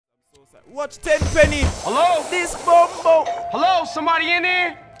Watch 10 penny. Hello? This bumbo. Hello? Somebody in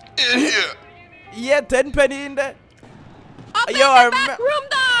there? In here. Yeah, 10 penny in there. Open the back room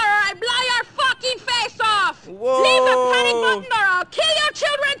door or I blow your fucking face off. Whoa. Leave the panic button or I'll kill your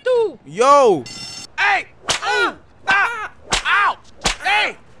children too. Yo. Hey! Ow!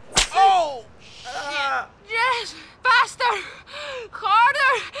 Hey! Oh! Yes, faster,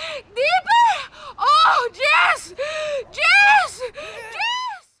 harder, deeper. Oh, Jess! Jess!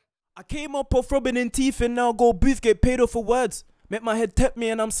 Jess! I came up off rubbing in teeth and now go booth get paid off for words. Make my head tap me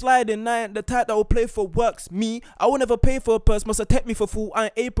and I'm sliding. I ain't the type that will play for works. Me, I will never pay for a purse. Must have tap me for fool. I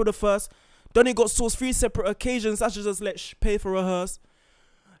ain't April the 1st. Donny got sourced 3 separate occasions. I should just let pay for a hearse.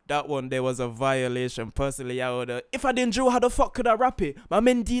 That one there was a violation. Personally, I would if I didn't drill, how the fuck could I rap it? My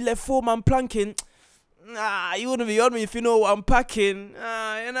men D left 4-man planking. Nah, you wouldn't be on me if you know what I'm packing. You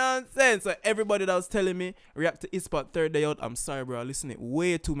know what I'm saying? So everybody that was telling me react to Izzpot 3rd day out, I'm sorry, bro. I listened it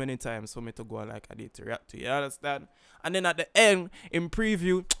way too many times for me to go like I need to react to. You understand? And then at the end, in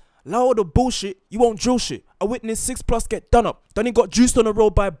preview, loud the bullshit, you won't drill shit. I witnessed 6+ get done up. Then he got juiced on the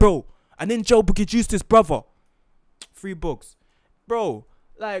road by bro. And then Joe Boogie juiced his brother. 3 books. Bro,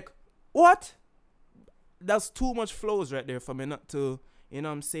 like, what? That's too much flows right there for me not to, you know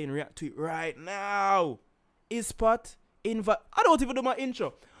what I'm saying, react to it right now. Izzpot, Invalid. I don't even do my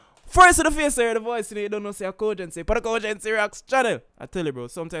intro. First of the face here, the voice, you don't know, say a kogency. But a kogency reacts channel. I tell you, bro,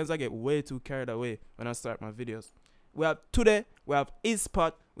 sometimes I get way too carried away when I start my videos. Today, we have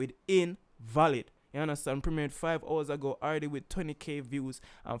Izzpot with Invalid. You understand? Premiered 5 hours ago, already with 20k views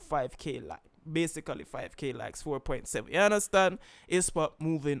and 5k likes. Basically 5k likes, 4.7. You understand? Izzpot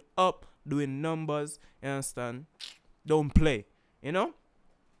moving up, doing numbers. You understand? Don't play. You know?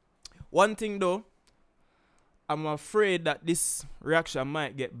 One thing though, I'm afraid that this reaction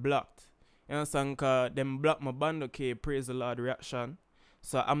might get blocked. You understand? Cause them block my band, okay, praise the Lord reaction.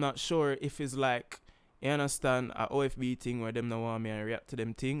 So I'm not sure if it's like, you understand, a OFB thing where them don't want me to react to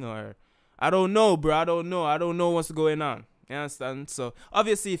them thing, or I don't know, bro. I don't know what's going on. You understand? So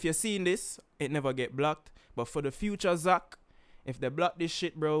obviously if you're seeing this, it never get blocked. But for the future, Zach, if they block this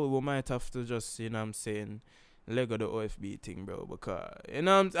shit, bro, we might have to just, you know what I'm saying, Lego the OFB thing, bro. Because, you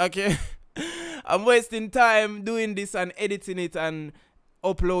know what I'm saying? I'm wasting time doing this and editing it and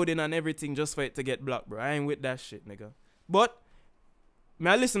uploading and everything just for it to get blocked, bro. I ain't with that shit, nigga. But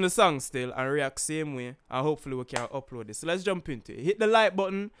I listen to the song still and react same way, and hopefully we can upload this. So let's jump into it. Hit the like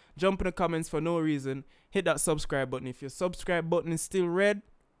button, jump in the comments for no reason, hit that subscribe button. If your subscribe button is still red,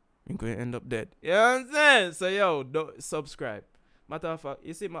 you're going to end up dead. You know what I'm saying? So yo, don't subscribe. Matter of fact,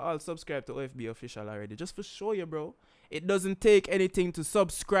 you see my all subscribe to OFB official already. Just for show you, bro. It doesn't take anything to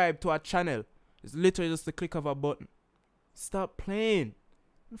subscribe to our channel. It's literally just the click of a button. Stop playing.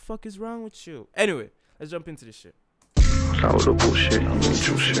 What the fuck is wrong with you? Anyway, let's jump into this shit. Out of the bullshit, you ain't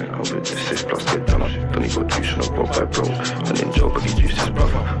true shit. I with the 6+ get done up. Don't you got juice on the road by bro. And then Joe Boogie juiced his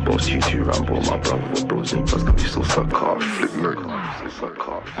brother. Bones T2 Rambo, my brother. With bros in plus, we still suck cars. Flip murder.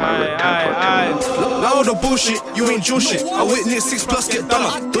 Loud the bullshit, you ain't Joe shit. I witnessed 6+ get done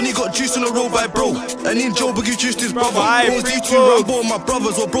up. Don't you got juice on the road by bro. And then Joe Boogie juiced his brother. Bones T2 Rambo, my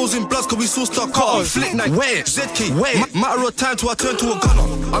brothers. Or bros in bloods, cause we still stuck cars. Flick night, where? ZK, where? Matter of time till I turn to a gunner.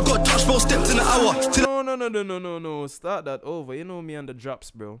 I got touch, bro, stepped in an hour. No. Start that over. You know me and the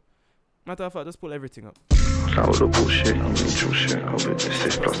drops, bro. Matter of fact, just pull everything up. Out of the bullshit, you ain't true shit. I with the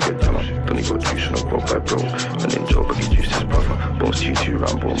 6+ get done up. Don't you got juice on the road by bro. And then Joe Boogie juiced his brother. Bones T2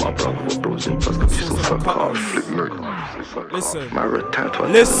 Rambo, my brother. With bros in plus, cause we still suck cars. Flip murder. Listen.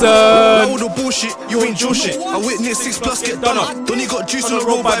 Listen. Loud the bullshit, you ain't Joe shit. I witnessed 6+ get done up. Don't you got juice on the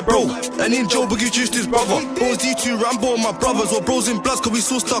road by bro. And then Joe Boogie juiced his brother. Bones D2 Rambo, my brothers. Or bros in bloods, cause we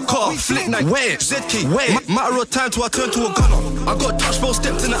still stuck cars. Flick night, where? ZK, where? Matter of time till I turn to a gunner. I got touch, bro,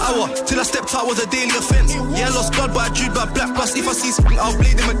 stepped in an hour. Till I stepped out was a daily offense. Yeah, I lost blood, but I drew by black. Plus, if I see something, I'll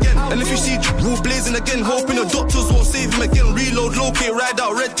blade him again. And if you see Wall blazing again, hoping the doctors won't save him again. Reload, locate, ride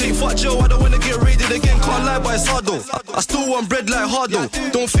out, red tape. Fuck Joe, I don't wanna get raided again. Can't lie, but it's hard though. I still want bread like Hardo.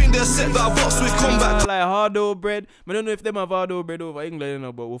 Don't think they're set that I box with combat. Like Hardo bread. I don't know if them have Hardo bread over England, you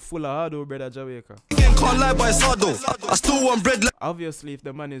know, but we're full of Hardo bread at Jamaica. Again, can't lie, but it's hard though. I still want bread like. Obviously, if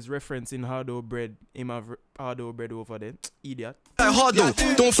the man is referencing Hardo bread, him have Hardo bread over there. Idiot. Like Hardo.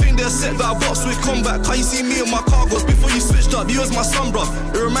 Don't think they're set that I box with combat. Can't you see me in my cargoes before you switched up? You was my son,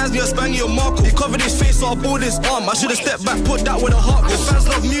 bruv. It reminds me of Spangy or Marco. He covered his face, so I bought his arm. I should've stepped back, put that with a heart. The fans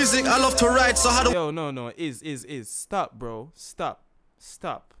love music, I love to ride, so how do. Yo, no. Stop, bro. Stop.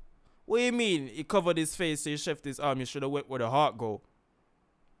 What do you mean? He covered his face, so he chefed his arm. You should've went where the heart go.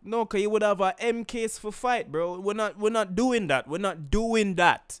 No, cause you would have a M case for fight, bro. We're not doing that. We're not doing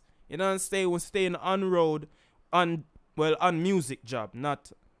that. You know what I'm saying? We're staying on road, on music job,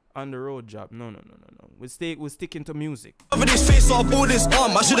 not on the road job. No. We sticking to music. Over this face, so I bought this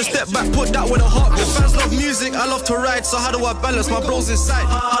arm. I should've stepped back, put that with a heart. The fans love music, I love to ride. So how do I balance my bros inside?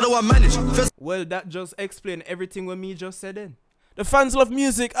 How do I manage? Well, that just explained everything what me just said then. The fans love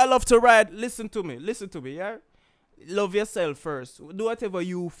music, I love to ride. Listen to me, yeah? Love yourself first. Do whatever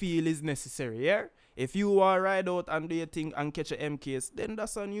you feel is necessary, yeah? If you want to ride out and do your thing and catch a MKs, then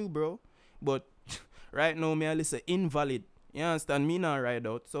that's on you, bro. But right now, me I listen Invalid. You understand? Me not ride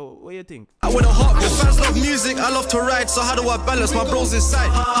out. So what do you think? I with a heart. The fans love music, I love to ride. So how do I balance my bros inside?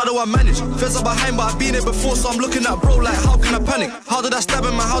 How do I manage? Feds are behind, but I've been here before, so I'm looking at bro like, how can I panic? How did I stab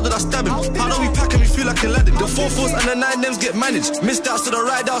him, man? How did I stab him? How do we pack him? We feel like Aladdin. The 4-4s and the 9-Dems get managed. Missed out to the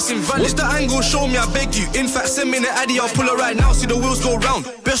ride outs invalid. What's the angle? Show me, I beg you. In fact, send me the Addy, I'll pull it right now. See the wheels go round.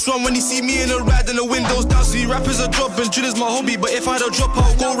 Best one when you see me in a ride and the windows down. See, rap is a job and drill is my hobby, but if I had a drop,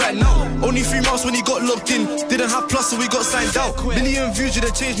 I'll go right now. Only 3 months when he got locked in. Didn't have plus, so we got signed out. Million views, did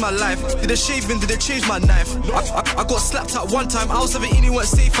it change my life? Did it shaving, did it change my knife? I got slapped at one time. I was 17, weren't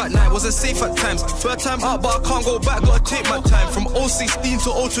safe at night. Wasn't safe at times. Third time out, but I can't go back. Gotta take my time. From 016 to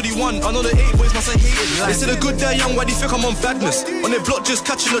 021. I know the 8 boys must have hated life. They said a good day young, why do you think I'm on badness? On the block just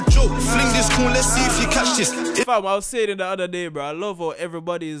catching a joke. Fling this cool, let's see if you catch this. Fam, I was saying it the other day, bro. I love how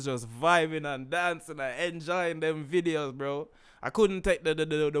everybody is just vibing and dancing and enjoying them videos, bro. I couldn't take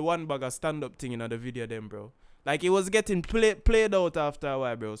the one bag of stand-up thing in the video then, bro. Like, it was getting played out after a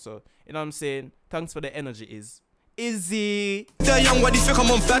while, bro. So, you know what I'm saying? Thanks for the energy, IZZY. They're young, why do you think I'm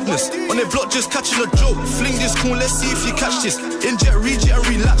on badness? On the block just catching a joke. Fling this cool, let's see if you catch this. Inject, reject and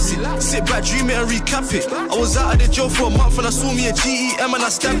relapse it. Sit back, dream it and recap it. I was out of the jail for a month and I saw me a GEM and I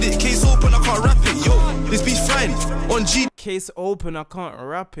stabbed it. Case open, I can't rap it. Yo, this beat's fine. On G. Case open, I can't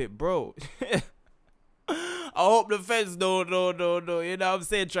rap it, bro. I hope the feds don't. You know what I'm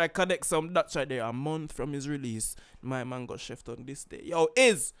saying? Try connect some dots right there. A month from his release, my man got chefed on this day. Yo,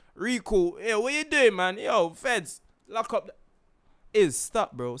 Rico. Yo, what you doing, man? Yo, feds, lock up.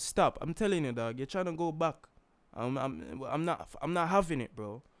 Stop, bro. Stop. I'm telling you, dog. You're trying to go back. I'm not having it,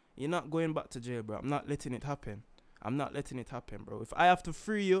 bro. You're not going back to jail, bro. I'm not letting it happen. I'm not letting it happen, bro. If I have to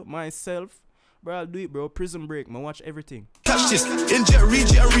free you myself, bro, I'll do it, bro. Prison break, man. Watch everything. Catch this, inject,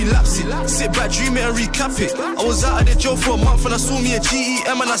 reject and relapse it. Sit back, dream it and recap it. I was out of the jail for a month and I saw me a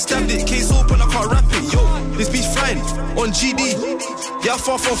GEM and I stabbed it. Case open, I can't rap it. Yo, this beat's fine. On GD. Yeah,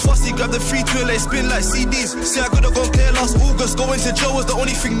 far from fussy. Grab the free twin, like spin like CDs. See, I could've gone clear last August. Going to jail was the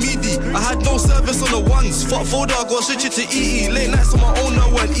only thing meaty. I had no service on the ones. Fuck folder, I got switch it to EE. Late nights on my own,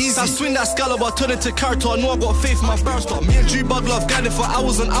 now weren't easy. I swing that Excalibur, turn it to character. I know I got faith in my barrister. Me and Drew Bug love guiding for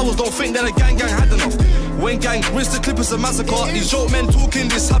hours and hours. Don't think that a gang had enough. When gang rinse the Clippers a massacre. These joke men talking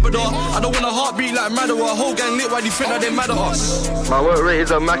this habit. I don't want a heartbeat like Madara. Whole gang lit, why do you think that they mad at us? My work rate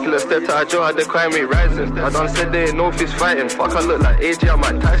is immaculate. Stepped out of jail, had the crime rate rising. I done said they ain't no fist fighting. Fuck, I look like AJ, I'm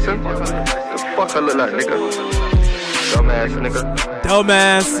like Tyson. The fuck I look like, nigga. Dumbass nigga.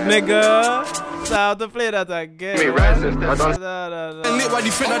 Dumbass nigga. So I have to play that again. Me rising. I done Lit, why do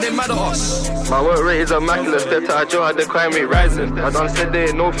you think that they mad at us? My work rate is immaculate. Stepped out of jail, had the crime rate rising. I done said they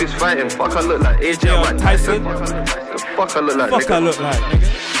ain't no fist fighting. Fuck, I look like AJ, I'm like Tyson. The fuck I look like, fuck nigga. I look like, nigga.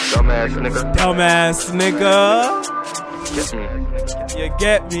 Dumbass nigga. Dumbass nigga. Get me. You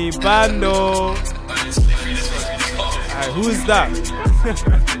get me, bando. Alright, who's that?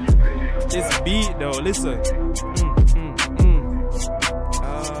 This beat though, listen.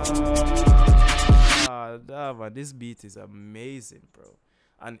 Man, this beat is amazing, bro.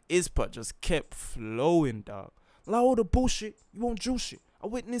 And Izzpot just kept flowing, dog. Like all the bullshit, you won't do shit. I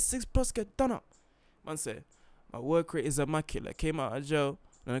witnessed 6+ get done up. Man said, my work rate is immaculate. Came out of jail,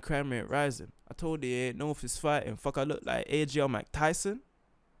 and the crime rate rising. I told you, ain't no fist fighting. Fuck, I look like AJ or Mike Tyson.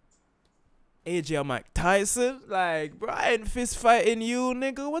 AJ or Mike Tyson? Like, bro, I ain't fist fighting you,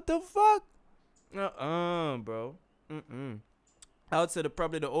 nigga. What the fuck? Bro. I would say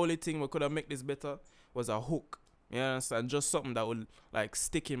probably the only thing we could have made this better was a hook. You understand? Just something that would like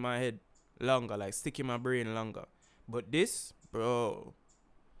stick in my head longer, like stick in my brain longer. But this, bro,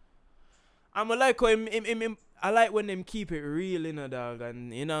 I like how I like when them keep it real, you know, dog,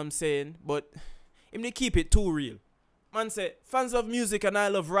 and you know what I'm saying. But if they keep it too real, man say fans love music and I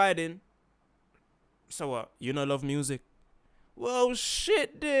love riding. So what? You don't love music? Well,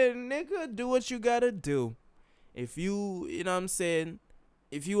 shit, then, nigga, do what you gotta do. If you know what I'm saying,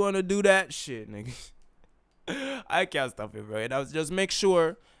 if you wanna do that shit, nigga. I can't stop it, bro. And I was just make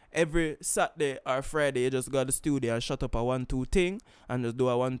sure every Saturday or Friday you just go to the studio and shut up a 1-2 thing and just do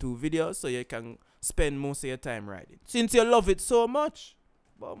a 1-2 video so you can spend most of your time riding. Since you love it so much.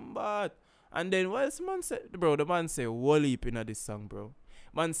 Bombard. And then what else the man say? Bro, the man say wall heap in this song, bro.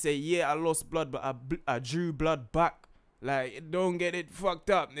 Man say, yeah, I lost blood, but I drew blood back. Like, don't get it fucked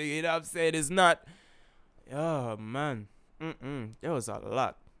up, nigga. You know what I'm saying? It's not. Oh, man. That was a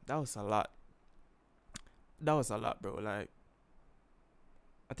lot. That was a lot. That was a lot, bro. Like,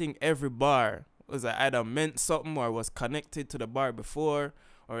 I think every bar was like either meant something or was connected to the bar before.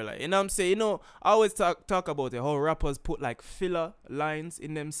 Or like, you know what I'm saying? You know, I always talk about it, how rappers put like filler lines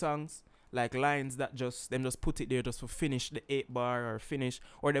in them songs. Like lines that just put it there just for finish the 8 bar or finish.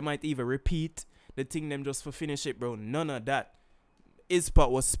 Or they might even repeat the thing them just for finish it, bro. None of that. Izzpot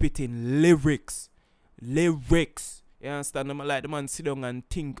was spitting lyrics. Lyrics. You understand? Like the man sit down and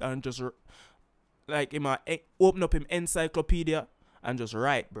think and just like him open up him encyclopedia and just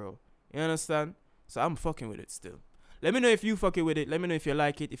write, bro. You understand? So I'm fucking with it still. Let me know if you fucking with it. Let me know if you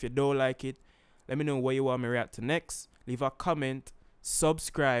like it. If you don't like it, let me know what you want me to react to next. Leave a comment.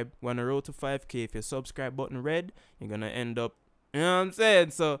 Subscribe. We're on the road to 5K. If your subscribe button red, you're gonna end up. You know what I'm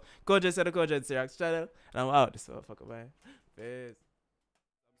saying? So kogency the kogency reacts channel. And I'm out. This motherfucker, man. Peace.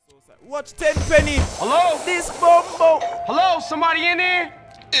 I'm so sorry. Watch 10 penny. Hello? This bumbo. Hello? Somebody in there?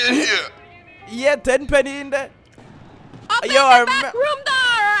 In here. Yeah, 10 penny in there. Open Yo, the back room door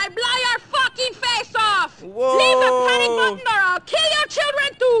or I blow your fucking face off! Whoa. Leave the panic button or I'll kill your children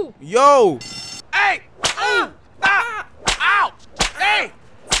too! Yo. Hey! Ow! Hey!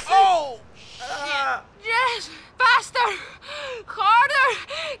 Oh! Yes!